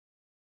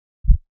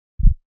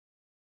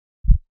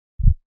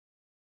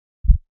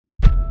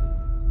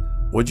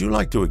Would you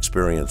like to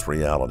experience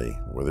reality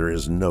where there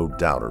is no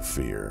doubt or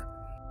fear?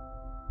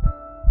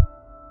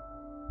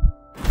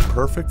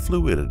 Perfect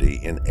fluidity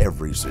in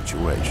every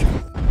situation.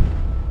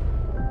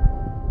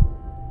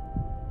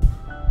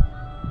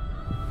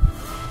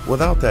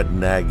 Without that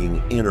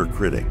nagging inner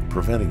critic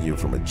preventing you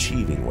from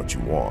achieving what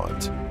you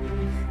want.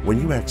 When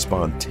you act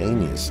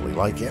spontaneously,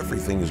 like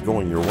everything is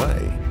going your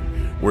way,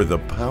 where the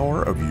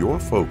power of your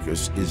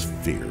focus is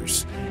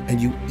fierce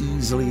and you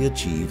easily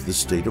achieve the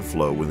state of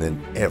flow within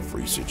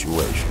every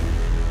situation.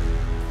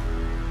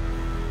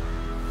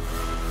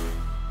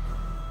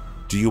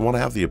 Do you want to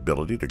have the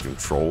ability to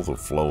control the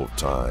flow of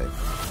time,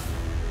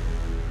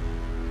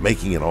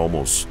 making it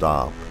almost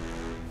stop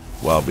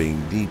while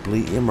being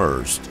deeply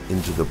immersed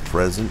into the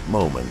present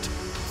moment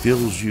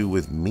fills you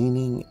with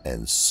meaning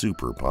and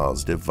super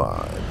positive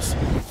vibes?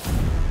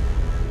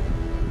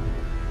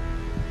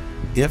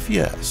 If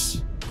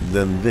yes,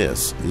 then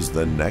this is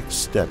the next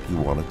step you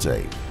want to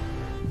take.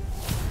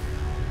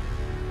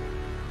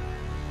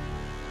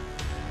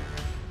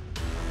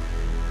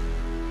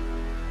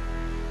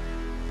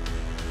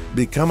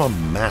 Become a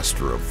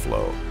master of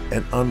flow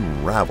and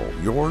unravel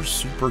your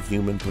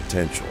superhuman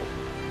potential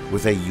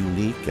with a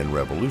unique and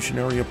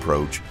revolutionary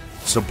approach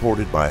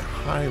supported by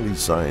highly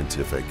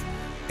scientific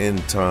and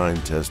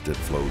time-tested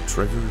flow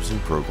triggers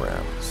and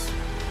programs.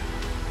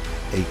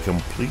 A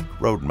complete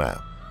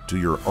roadmap to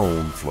your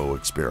own flow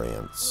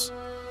experience.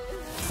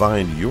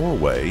 Find your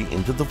way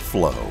into the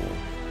flow,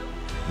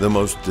 the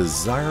most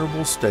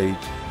desirable state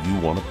you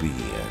want to be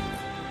in.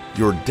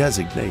 Your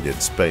designated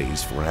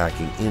space for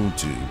hacking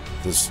into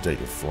the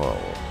state of flow.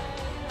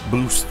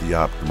 Boost the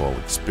optimal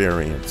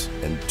experience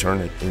and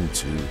turn it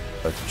into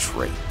a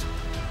trait.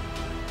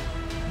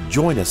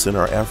 Join us in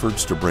our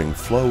efforts to bring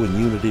flow and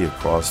unity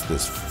across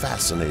this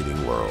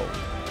fascinating world.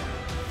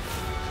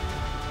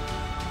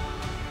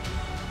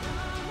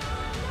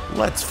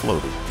 Let's flow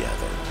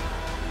together.